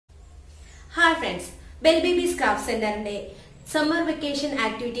Hi friends, Bellbaby's Craft Center's Summer Vacation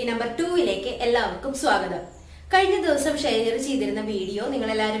Activity number 2-ലേക്ക് എല്ലാവർക്കും സ്വാഗതം. കഴിഞ്ഞ ദിവസം ഷെയർ ചെയ്തിരുന്ന വീഡിയോ നിങ്ങൾ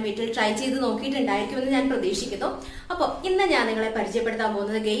എല്ലാവരും വീട്ടിൽ ട്രൈ ചെയ്ത് നോക്കിയിട്ടുണ്ടായിരിക്കുമെന്ന് ഞാൻ പ്രതീക്ഷിക്കുന്നു. അപ്പോൾ ഇന്ന് ഞാൻ നിങ്ങളെ പരിചയപ്പെടുത്താൻ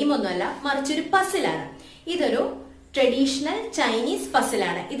പോകുന്നത് ഗെയിം ഒന്നുമല്ല, മറിച്ചൊരു പസിലാണ്. ഇതൊരു ട്രഡീഷണൽ ചൈനീസ്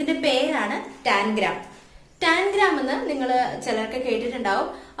പസിലാണ്. ഇതിന്റെ പേരാണ് ടാൻഗ്രാം. ടാൻഗ്രാം എന്ന് നിങ്ങൾ ചിലർക്ക് കേട്ടിട്ടുണ്ടാവും.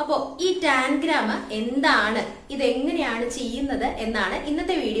 അപ്പോൾ ഈ ടാൻഗ്രാം എന്താണ്, ഇതെങ്ങനെയാണ് ചെയ്യുന്നത് എന്നാണ്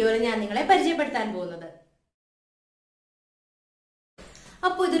ഇന്നത്തെ വീഡിയോയിൽ ഞാൻ നിങ്ങളെ പരിചയപ്പെടുത്താൻ പോകുന്നത്.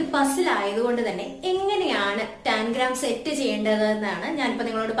 അപ്പോൾ ഇതൊരു പസിൽ ആയതുകൊണ്ട് തന്നെ എങ്ങനെയാണ് ടാൻഗ്രാം സെറ്റ് ചെയ്യേണ്ടത് എന്നാണ് ഞാനിപ്പോൾ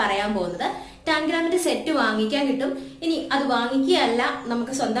നിങ്ങളോട് പറയാൻ പോകുന്നത്. ടാൻഗ്രാമിന്റെ സെറ്റ് വാങ്ങിക്കാൻ കിട്ടും. ഇനി അത് വാങ്ങിക്കുകയല്ല,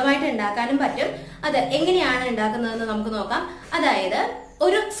 നമുക്ക് സ്വന്തമായിട്ട് ഉണ്ടാക്കാനും പറ്റും. അത് എങ്ങനെയാണ് ഉണ്ടാക്കുന്നതെന്ന് നമുക്ക് നോക്കാം. അതായത്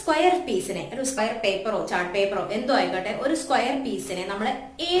ഒരു സ്ക്വയർ പീസിനെ, ഒരു സ്ക്വയർ പേപ്പറോ ചാർട്ട് പേപ്പറോ എന്തോ ആയിക്കോട്ടെ, ഒരു സ്ക്വയർ പീസിനെ നമ്മൾ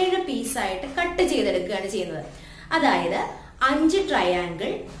 7 പീസായിട്ട് കട്ട് ചെയ്തെടുക്കുകയാണ് ചെയ്യുന്നത്. അതായത് 5 ട്രയാങ്കിൾ,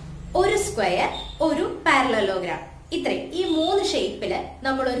 ഒരു സ്ക്വയർ, ഒരു പാരലലോഗ്രാം, ഇത്രയും ഈ 3 ഷേപ്പില്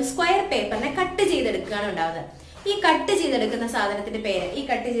നമ്മൾ ഒരു സ്ക്വയർ പേപ്പറിനെ കട്ട് ചെയ്തെടുക്കുകയാണ് ഉണ്ടാവുന്നത്. ഈ കട്ട് ചെയ്തെടുക്കുന്ന സാധനത്തിന്റെ പേര്, ഈ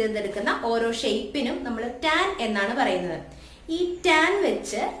കട്ട് ചെയ്തെടുക്കുന്ന ഓരോ ഷേപ്പിനും നമ്മൾ ടാൻ എന്നാണ് പറയുന്നത്. ഈ ടാൻ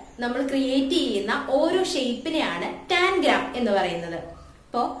വെച്ച് നമ്മൾ ക്രിയേറ്റ് ചെയ്യുന്ന ഓരോ ഷേപ്പിനെയാണ് ടാൻഗ്രാം എന്ന് പറയുന്നത്.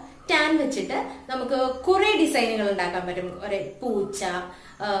 അപ്പോൾ ടാൻ വെച്ചിട്ട് നമുക്ക് കുറെ ഡിസൈനുകൾ ഉണ്ടാക്കാൻ പറ്റും. ഒരു പൂച്ച,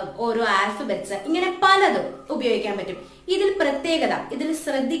 ഓരോ ആൽഫബറ്റ്സ്, ഇങ്ങനെ പലതും ഉപയോഗിക്കാൻ പറ്റും. ഇതിൽ പ്രത്യേകത, ഇതിൽ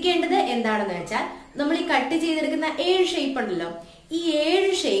ശ്രദ്ധിക്കേണ്ടത് എന്താണെന്ന് വെച്ചാൽ, നമ്മൾ ഈ കട്ട് ചെയ്തെടുക്കുന്ന 7 ഷേപ്പ് ഉണ്ടല്ലോ, ഈ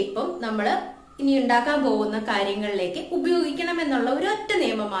 7 ഷേപ്പും നമ്മൾ ഇനി ഉണ്ടാക്കാൻ പോകുന്ന കാര്യങ്ങളിലേക്ക് ഉപയോഗിക്കണം എന്നുള്ള ഒരു ഒറ്റ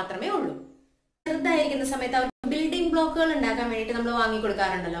നിയമം മാത്രമേ ഉള്ളൂ. ചെറുതായിരിക്കുന്ന സമയത്ത് അവർക്ക് ബിൽഡിംഗ് ബ്ലോക്കുകൾ ഉണ്ടാക്കാൻ വേണ്ടിയിട്ട് നമ്മൾ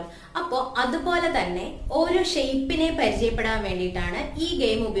വാങ്ങിക്കൊടുക്കാറുണ്ടല്ലോ. അപ്പോൾ അതുപോലെ തന്നെ ഓരോ ഷേപ്പിനെ പരിചയപ്പെടാൻ വേണ്ടിയിട്ടാണ് ഈ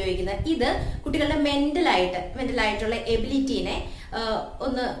ഗെയിം ഉപയോഗിക്കുന്നത്. ഇത് കുട്ടികളുടെ മെന്റലായിട്ടുള്ള എബിലിറ്റിനെ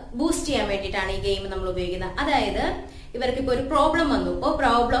ഒന്ന് ബൂസ്റ്റ് ചെയ്യാൻ വേണ്ടിയിട്ടാണ് ഈ ഗെയിം നമ്മൾ ഉപയോഗിക്കുന്നത്. അതായത് ഇവർക്ക് ഇപ്പോൾ ഒരു പ്രോബ്ലം വന്നു, അപ്പോൾ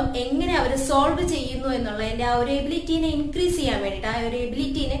പ്രോബ്ലം എങ്ങനെ അവർ സോൾവ് ചെയ്യുന്നു എന്നുള്ളതിന്റെ ആ ഒരു എബിലിറ്റിനെ ഇൻക്രീസ് ചെയ്യാൻ വേണ്ടിയിട്ട്, ആ ഒരു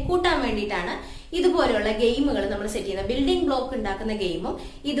എബിലിറ്റിനെ കൂട്ടാൻ വേണ്ടിയിട്ടാണ് ഇതുപോലെയുള്ള ഗെയിമുകൾ നമ്മൾ സെറ്റ് ചെയ്യുന്നത്. ബിൽഡിംഗ് ബ്ലോക്ക് ഉണ്ടാക്കുന്ന ഗെയിമും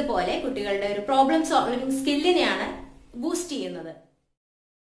ഇതുപോലെ കുട്ടികളുടെ ഒരു പ്രോബ്ലം സോൾവിംഗ് സ്കില്ലിനെയാണ് ബൂസ്റ്റ് ചെയ്യുന്നത്.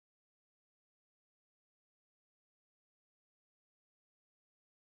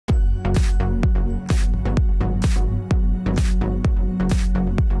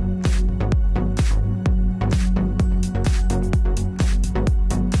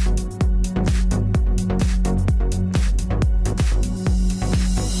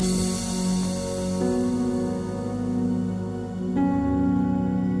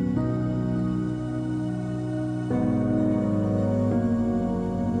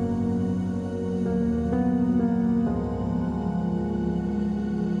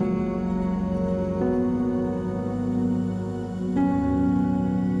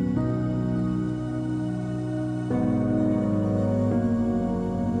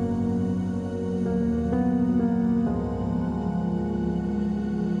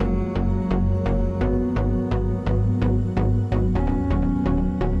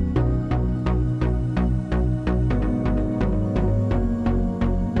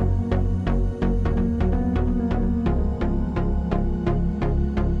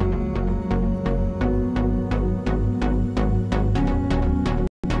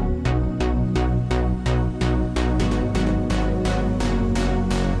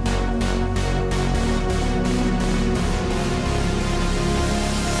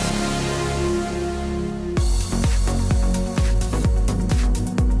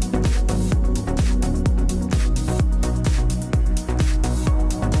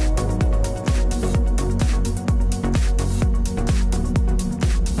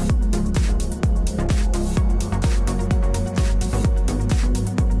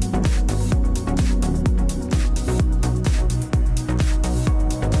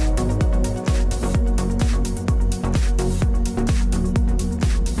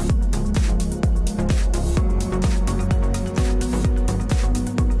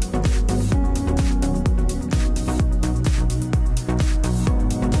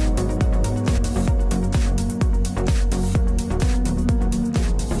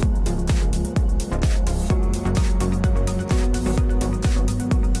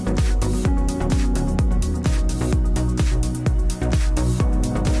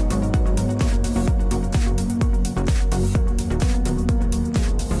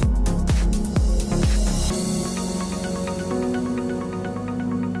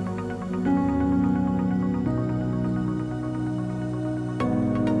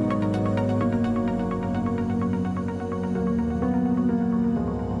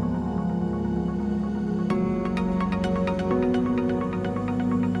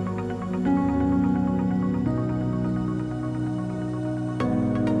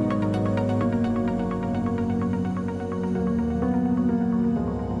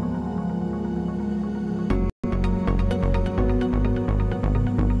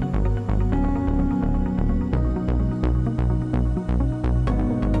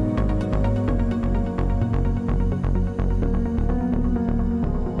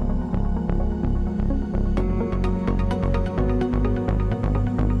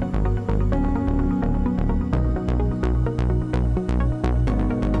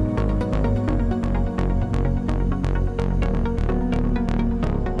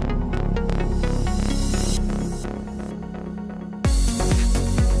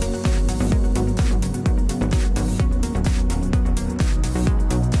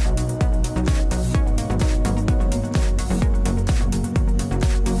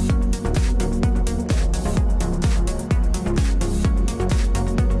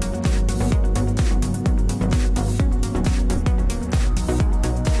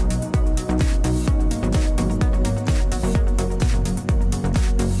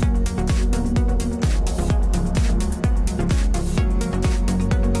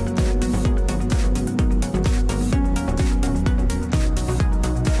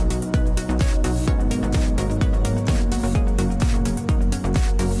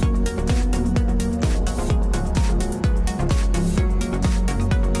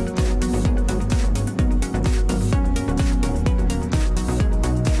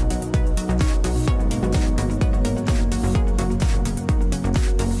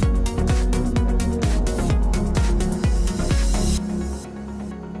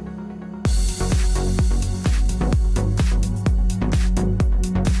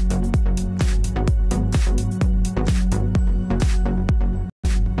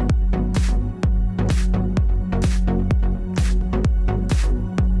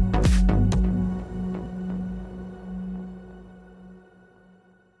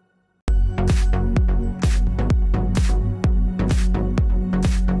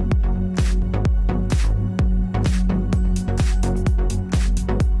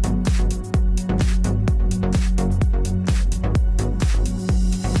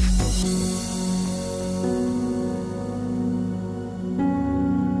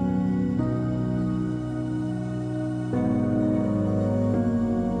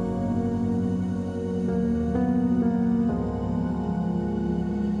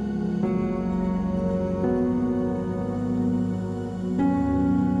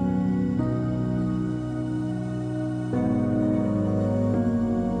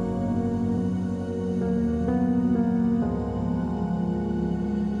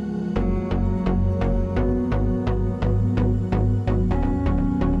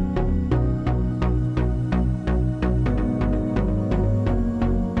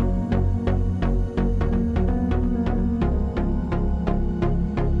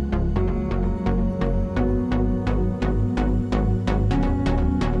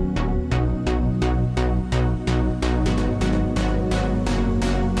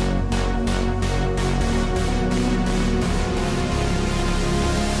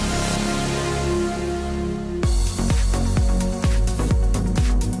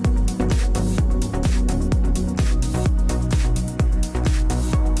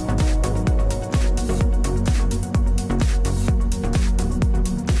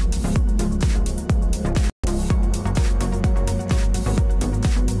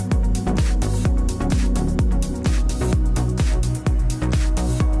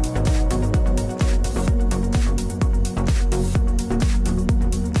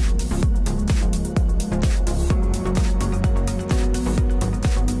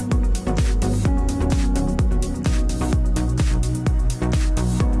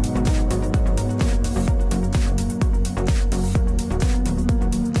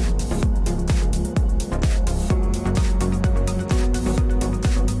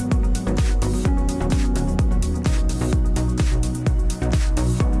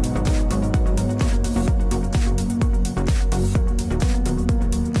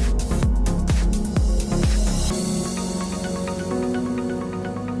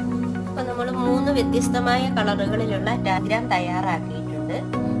 വ്യത്യസ്തമായ കളറുകളിലുള്ള ടാൻഗ്രാം തയ്യാറാക്കിയിട്ടുണ്ട്.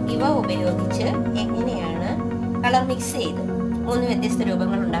 ഇവ ഉപയോഗിച്ച് എങ്ങനെയാണ് കളർ മിക്സ് ചെയ്ത് 3 വ്യത്യസ്ത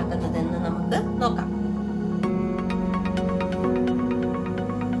രൂപങ്ങൾ ഉണ്ടാക്കുന്നതെന്ന് നമുക്ക് നോക്കാം.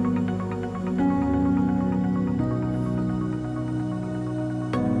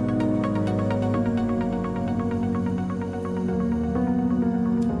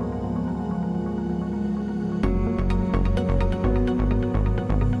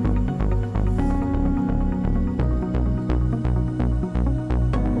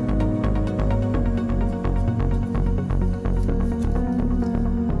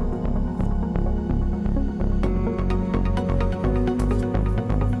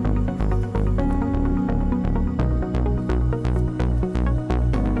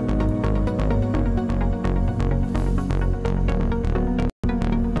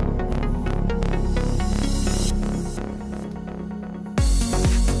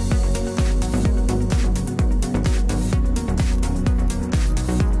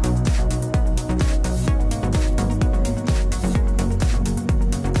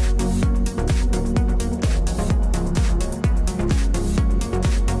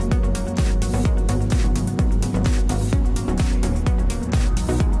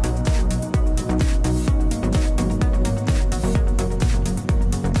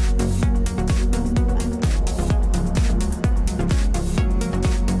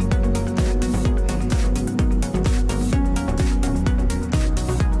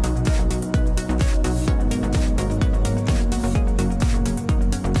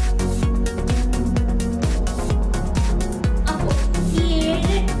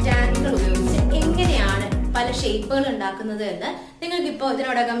 ഷേപ്പുകൾ ഉണ്ടാക്കുന്നത് എന്ന് നിങ്ങൾക്ക് ഇപ്പോൾ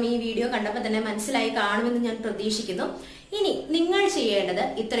ഇതിനോടകം ഈ വീഡിയോ കണ്ടപ്പോൾ തന്നെ മനസ്സിലായി കാണുമെന്ന് ഞാൻ പ്രതീക്ഷിക്കുന്നു. ഇനി നിങ്ങൾ ചെയ്യേണ്ടത്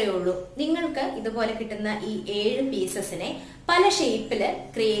ഇത്രയേ ഉള്ളൂ. നിങ്ങൾക്ക് ഇതുപോലെ കിട്ടുന്ന ഈ 7 പീസസിനെ പല ഷേപ്പിൽ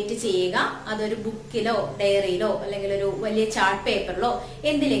ക്രിയേറ്റ് ചെയ്യുക. അതൊരു ബുക്കിലോ ഡയറിയിലോ അല്ലെങ്കിൽ ഒരു വലിയ ചാർട്ട് പേപ്പറിലോ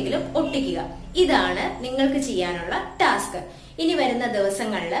എന്തിലെങ്കിലും ഒട്ടിക്കുക. ഇതാണ് നിങ്ങൾക്ക് ചെയ്യാനുള്ള ടാസ്ക്. ഇനി വരുന്ന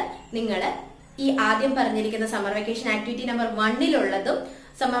ദിവസങ്ങളിൽ നിങ്ങൾ ഈ ആദ്യം പറഞ്ഞിരിക്കുന്ന summer vacation activity number 1-ലുള്ളതും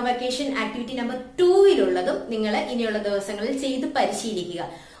summer vacation activity number 2-ലുള്ളതും നിങ്ങൾ ഇനിയുള്ള ദിവസങ്ങളിൽ ചെയ്ത് പരിശീലിക്കുക.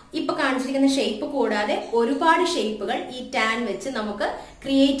 ഇപ്പൊ കാണിച്ചിരിക്കുന്ന ഷേപ്പ് കൂടാതെ ഒരുപാട് ഷേപ്പുകൾ ഈ ടാൻ വെച്ച് നമുക്ക്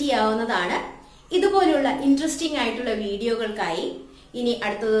ക്രിയേറ്റ് ചെയ്യാവുന്നതാണ്. ഇതുപോലുള്ള ഇൻട്രസ്റ്റിംഗ് ആയിട്ടുള്ള വീഡിയോകൾക്കായി ഇനി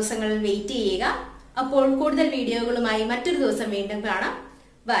അടുത്ത ദിവസങ്ങളിൽ വെയിറ്റ് ചെയ്യുക. അപ്പോൾ കൂടുതൽ വീഡിയോകളുമായി മറ്റൊരു ദിവസം വീണ്ടും കാണാം.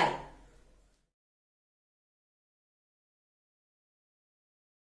 ബൈ.